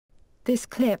This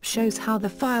clip shows how the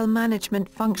file management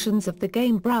functions of the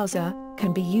game browser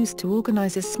can be used to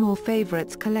organize a small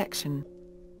favorites collection.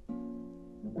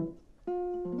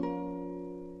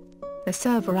 The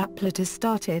server applet is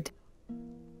started.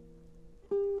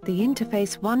 The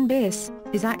interface 1bis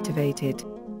is activated.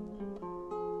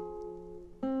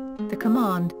 The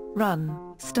command,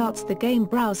 run, starts the game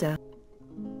browser.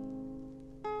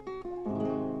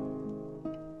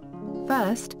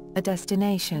 First, a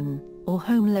destination, or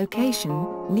home location,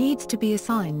 needs to be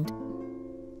assigned.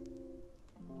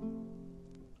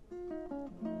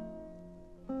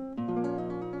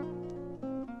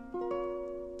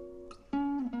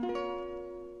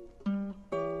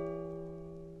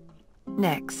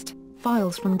 Next,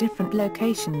 files from different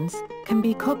locations can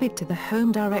be copied to the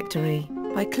home directory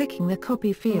by clicking the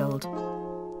copy field.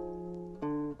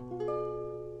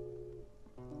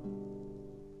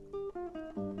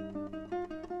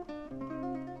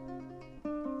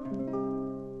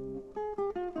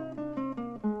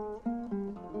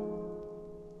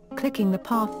 Clicking the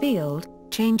path field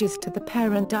changes to the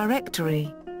parent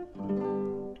directory.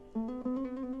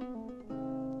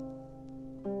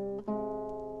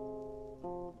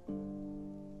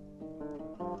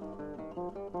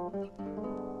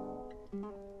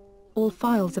 All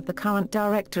files of the current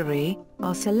directory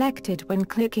are selected when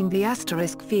clicking the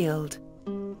asterisk field.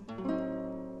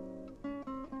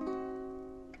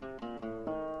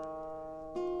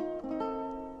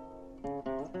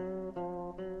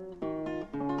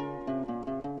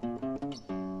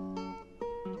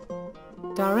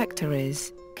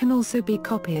 Directories can also be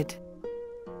copied.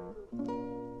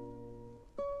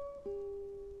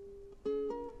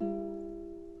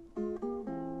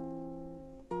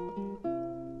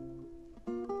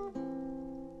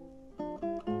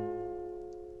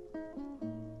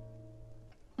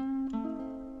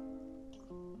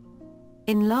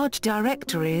 In large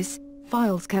directories,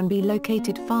 files can be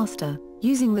located faster,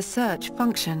 using the search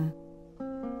function.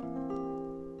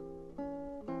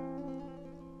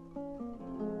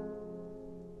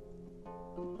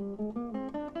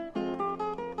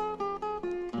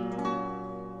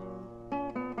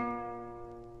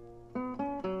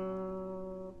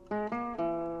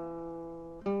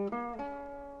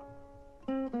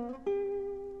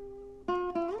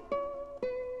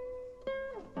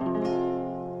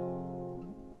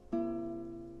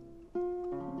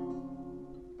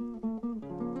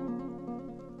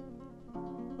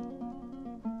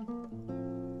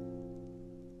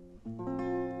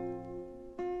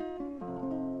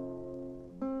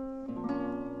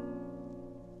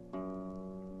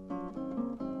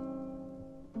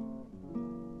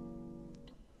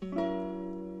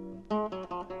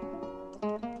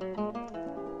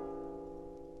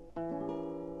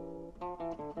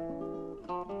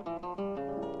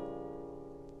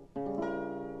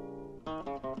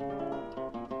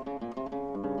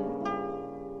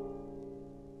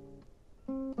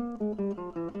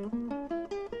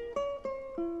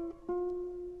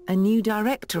 A new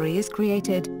directory is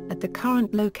created at the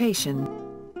current location.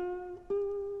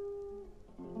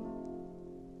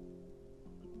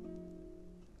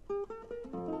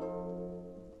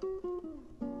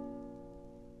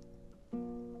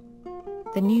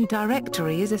 The new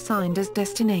directory is assigned as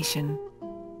destination.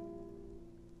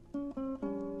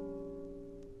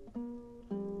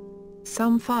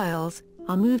 Some files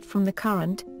are moved from the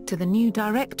current to the new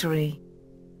directory.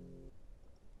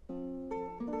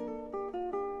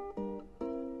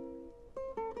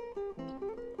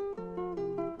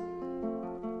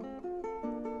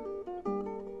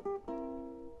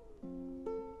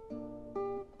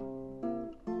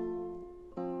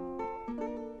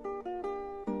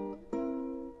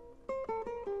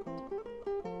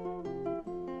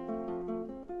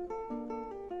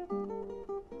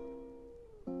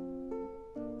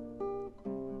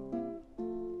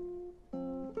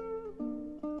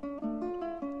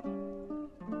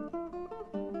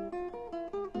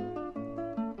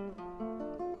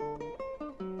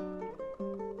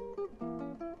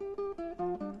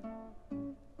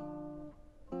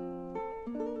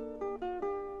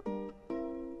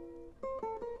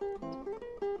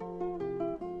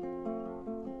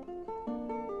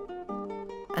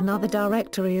 Another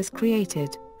directory is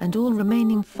created, and all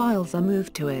remaining files are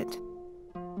moved to it.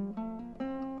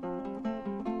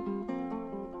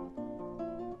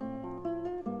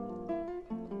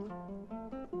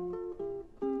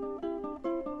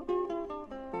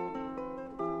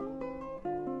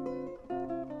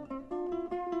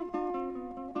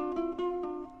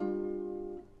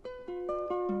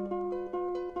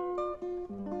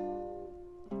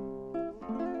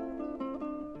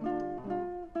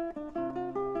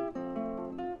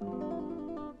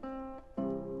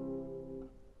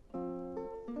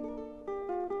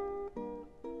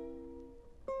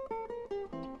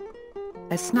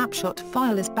 A snapshot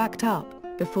file is backed up,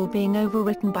 before being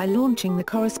overwritten by launching the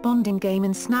corresponding game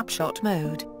in snapshot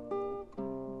mode.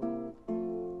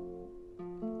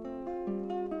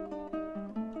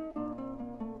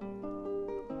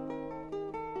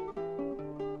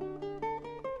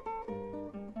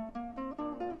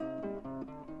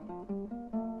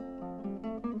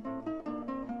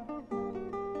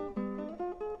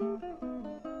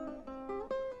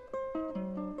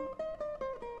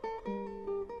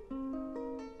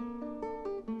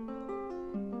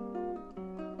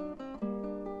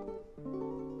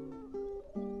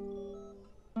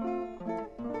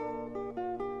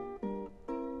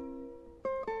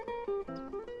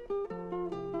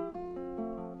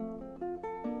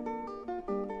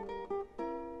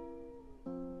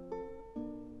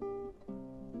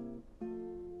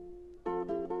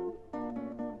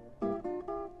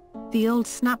 The old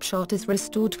snapshot is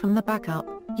restored from the backup,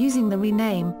 using the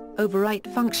rename,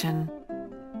 overwrite function.